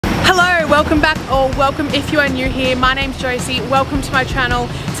Welcome back, or welcome if you are new here. My name's Josie. Welcome to my channel.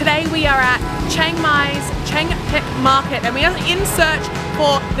 Today we are at Chiang Mai's Chang Phuek Market and we are in search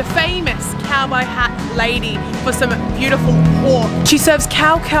for the famous Cowboy Hat Lady for some beautiful pork. She serves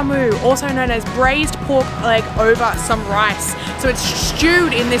khao mu, also known as braised pork leg over some rice. So it's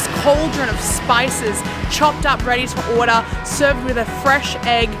stewed in this cauldron of spices, chopped up, ready to order, served with a fresh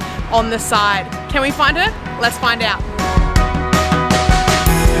egg on the side. Can we find her? Let's find out.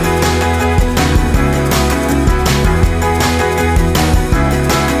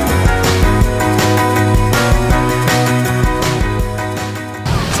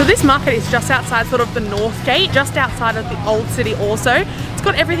 So this market is just outside sort of the North Gate, just outside of the old city also. It's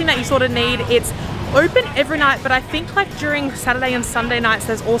got everything that you sort of need. It's open every night, but I think like during Saturday and Sunday nights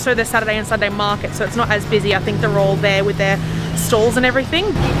there's also the Saturday and Sunday market, so it's not as busy. I think they're all there with their stalls and everything.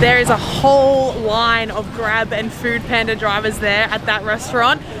 There is a whole line of Grab and Food Panda drivers there at that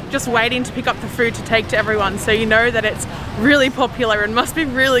restaurant, just waiting to pick up the food to take to everyone. So you know that it's really popular and must be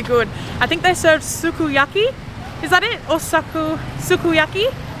really good. I think they served sukiyaki. Is that it? Or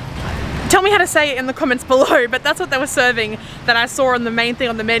sukiyaki? Tell me how to say it in the comments below, but that's what they were serving that I saw on the main thing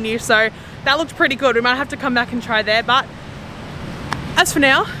on the menu, so that looked pretty good. We might have to come back and try there, but as for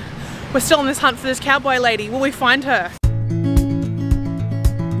now, we're still on this hunt for this cowboy lady. Will we find her?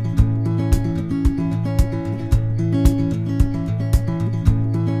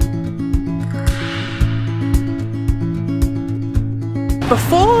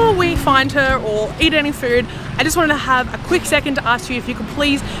 Before we find her or eat any food, I just wanted to have a quick second to ask you if you could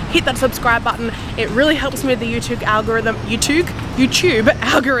please hit that subscribe button. It really helps me with the YouTube algorithm,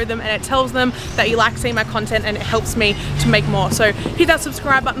 and it tells them that you like seeing my content and it helps me to make more. So hit that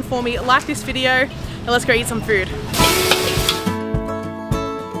subscribe button for me, like this video, and let's go eat some food.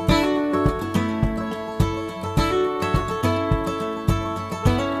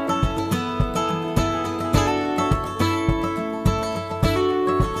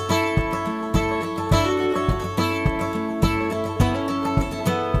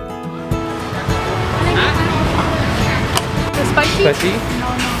 Spicy?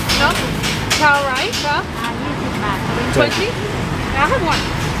 No? Khao rice? 20? I have one.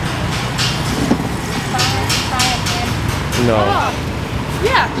 No. Oh.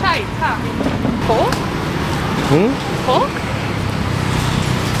 Yeah, chai. Pork? Pork?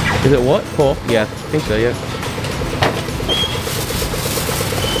 Is it what? Pork? Yeah, I think so, yeah.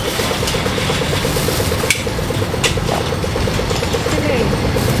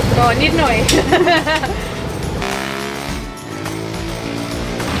 Oh, นิดหน่อย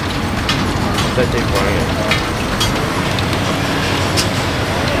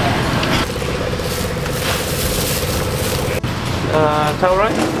Khao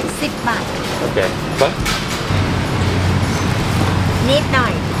rice? 10 บาท Okay. What? นิดหน่อ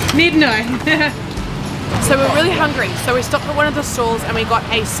ย Need no. So we're really hungry, so we stopped at one of the stalls and we got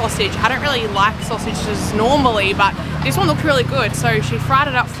a sausage. I don't really like sausages normally, but this one looked really good. So she fried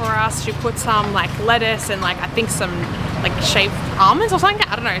it up for us. She put some like lettuce and like I think some like shaved almonds or something.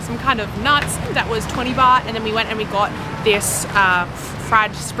 I don't know, some kind of nuts. That was 20 baht, and then we went and we got this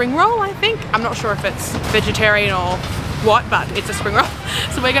fried spring roll, I think. I'm not sure if it's vegetarian or what, but it's a spring roll.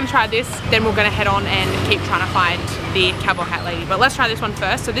 So we're gonna try this, then we're gonna head on and keep trying to find the Cowboy Hat Lady. But let's try this one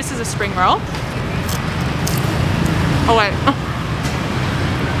first. So this is a spring roll. Oh wait,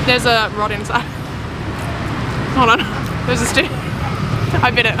 there's a rod inside. Hold on, there's a stick. I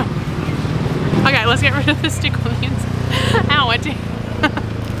bit it. Okay, let's get rid of the stick on the inside. Ow, I did.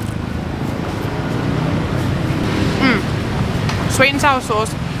 Sweet and sour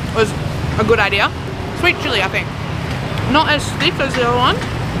sauce was a good idea. Sweet chili, I think. Not as thick as the other one,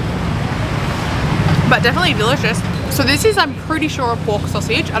 but definitely delicious. So this is, I'm pretty sure, a pork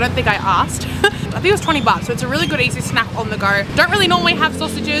sausage. I don't think I asked. I think it was 20 baht, so it's a really good easy snack on the go. Don't really normally have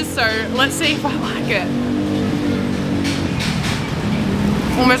sausages, so let's see if I like it.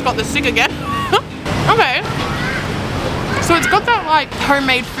 Almost got the stick again. Okay. So it's got that like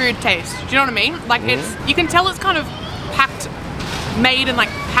homemade food taste. Do you know what I mean? Like it's, you can tell it's kind of packed, made and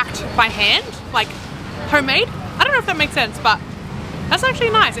like packed by hand, like homemade. I don't know if that makes sense, but that's actually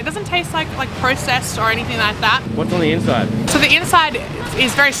nice. It doesn't taste like processed or anything like that. What's on the inside? So the inside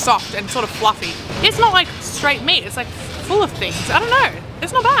is very soft and sort of fluffy. It's not like straight meat, it's like full of things. I don't know,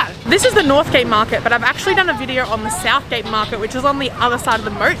 it's not bad. This is the North Gate Market, but I've actually done a video on the South Gate Market, which is on the other side of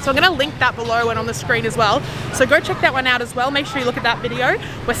the moat. So I'm gonna link that below and on the screen as well. So go check that one out as well. Make sure you look at that video.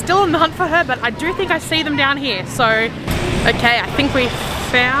 We're still on the hunt for her, but I do think I see them down here. So, okay, I think we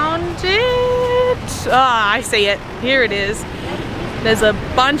found it. Ah, I see it, here it is. There's a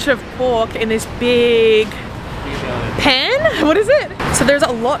bunch of pork in this big pan? What is it? So there's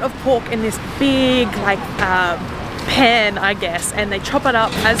a lot of pork in this big like pan, I guess, and they chop it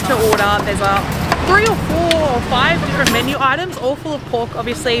up as per order. There's 3 or 4 or 5 different menu items, all full of pork.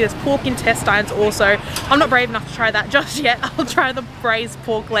 Obviously there's pork intestines also. I'm not brave enough to try that just yet. I'll try the braised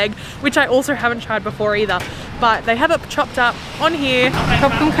pork leg, which I also haven't tried before either, but they have it chopped up on here.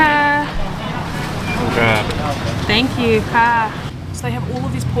 Thank you. So they have all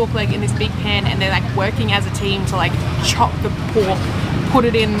of this pork leg in this big pan, and they're like working as a team to like chop the pork, put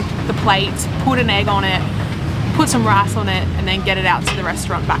it in the plate, put an egg on it, put some rice on it, and then get it out to the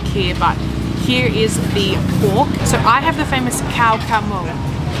restaurant back here. But here is the pork. So I have the famous khao.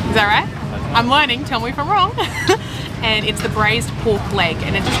 Is that right? I'm learning, tell me if I'm wrong. And it's the braised pork leg,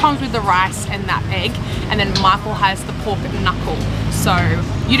 and it just comes with the rice and that egg, and then Michael has the pork knuckle. So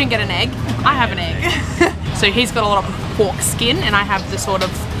you didn't get an egg, I have an egg. So he's got a lot of pork skin, and I have the sort of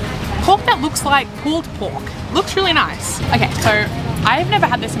pork that looks like pulled pork. Looks really nice. Okay, so I've never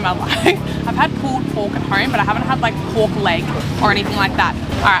had this in my life. I've had pulled pork at home, but I haven't had like pork leg or anything like that.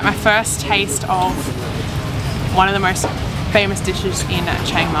 All right, my first taste of one of the most famous dishes in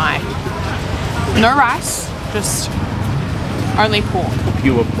Chiang Mai. No rice, just only pork.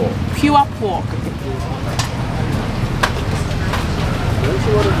 Pure pork. Pure pork.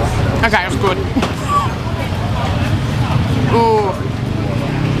 Okay, it's good. Ooh.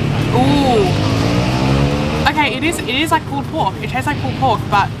 Ooh. Okay, it is like pulled pork. It tastes like pulled pork,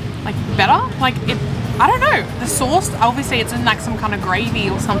 but like better. Like it, I don't know. The sauce, obviously it's in like some kind of gravy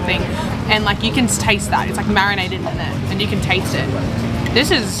or something, and like you can taste that. It's like marinated in it, and you can taste it.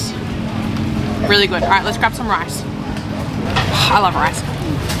 This is really good. All right, let's grab some rice. I love rice.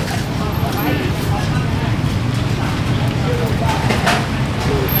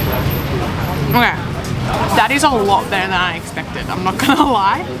 Okay, that is a lot better than I expected. I'm not gonna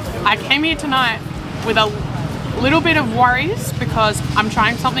lie. I came here tonight with a little bit of worries because I'm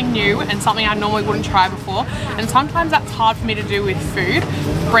trying something new and something I normally wouldn't try before, and sometimes that's hard for me to do with food,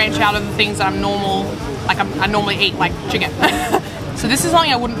 branch out of the things that I normally eat, like chicken. So this is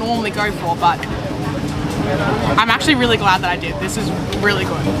something I wouldn't normally go for, but I'm actually really glad that I did. This is really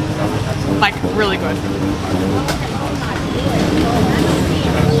good, like really good.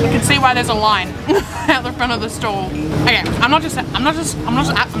 You can see why there's a line at the front of the stall. Okay, I'm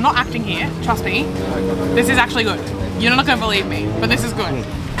not acting here. Trust me, this is actually good. You're not gonna believe me, but this is good.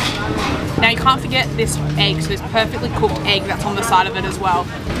 Now you can't forget this egg. So this perfectly cooked egg that's on the side of it as well.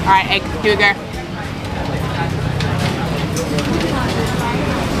 All right, egg. Here we go.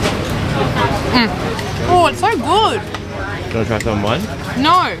 Oh, it's so good. You wanna try some of mine?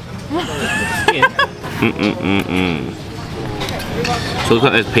 No. So look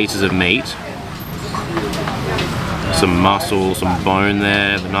at those pieces of meat. Some muscle, some bone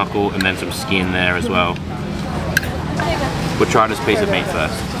there, the knuckle, and then some skin there as well. We'll try this piece of meat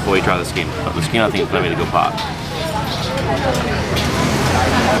first before we try the skin. But the skin I think is going to be the good part.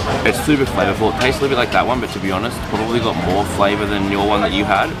 It's super flavorful. It tastes a little bit like that one, but to be honest, it's probably got more flavour than your one that you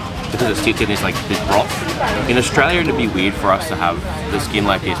had, because it sits in this this broth. In Australia it'd be weird for us to have the skin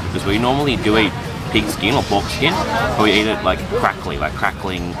like this, because we normally do eat pig skin or pork skin, but we eat it like crackly, like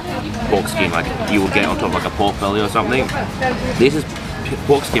crackling pork skin, like you would get on top of like a pork belly or something. This is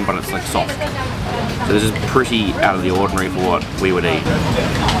pork skin, but it's like soft. So this is pretty out of the ordinary for what we would eat.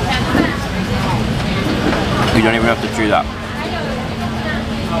 You don't even have to chew that.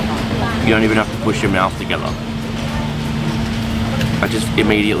 You don't even have to push your mouth together. I just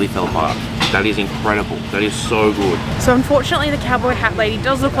immediately fell apart. That is incredible. That is so good. So unfortunately the Cowboy Hat Lady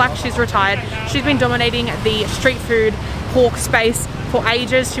does look like she's retired. She's been dominating the street food pork space for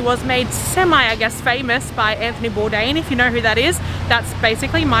ages. She was made semi, I guess, famous by Anthony Bourdains. If you know who that is, that's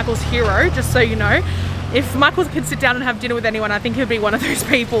basically Michael's hero, just so you know. If Michael could sit down and have dinner with anyone, I think he'd be one of those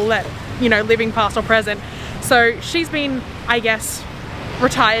people that, you know, living past or present. So she's been, I guess,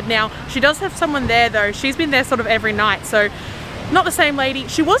 retired now. She does have someone there though. She's been there sort of every night. So not the same lady.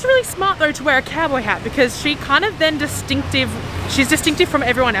 She was really smart though to wear a cowboy hat, because she kind of then she's distinctive from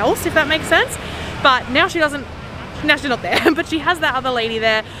everyone else, if that makes sense. But now she doesn't, now she's not there, but she has that other lady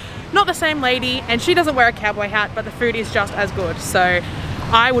there. Not the same lady, and she doesn't wear a cowboy hat, but the food is just as good. So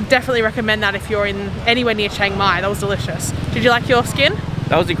I would definitely recommend that if you're in anywhere near Chiang Mai. That was delicious. Did you like your skin?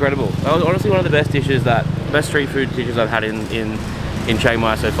 That was incredible. That was honestly one of the best dishes, best street food dishes I've had in Chiang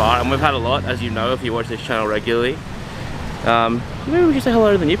Mai so far. And we've had a lot, as you know, if you watch this channel regularly. Maybe we should say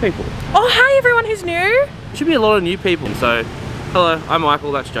hello to the new people. Oh, hi everyone who's new. There should be a lot of new people. So, hello, I'm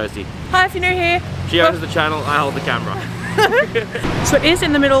Michael, that's Josie. Hi if you're new here. She owns the channel, I hold the camera. So it is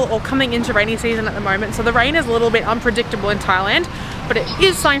in the middle or coming into rainy season at the moment. So the rain is a little bit unpredictable in Thailand, but it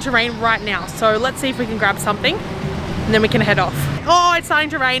is starting to rain right now. So let's see if we can grab something. and then we can head off. Oh, it's starting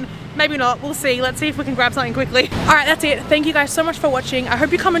to rain. Maybe not, we'll see. Let's see if we can grab something quickly. Alright, that's it. Thank you guys so much for watching. I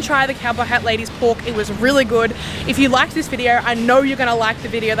hope you come and try the Cowboy Hat Lady's pork. It was really good. If you liked this video, I know you're gonna like the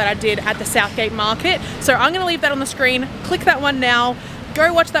video that I did at the Southgate Market. So I'm gonna leave that on the screen. Click that one now.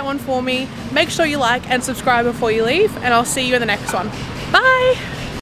 Go watch that one for me. Make sure you like and subscribe before you leave, and I'll see you in the next one. Bye!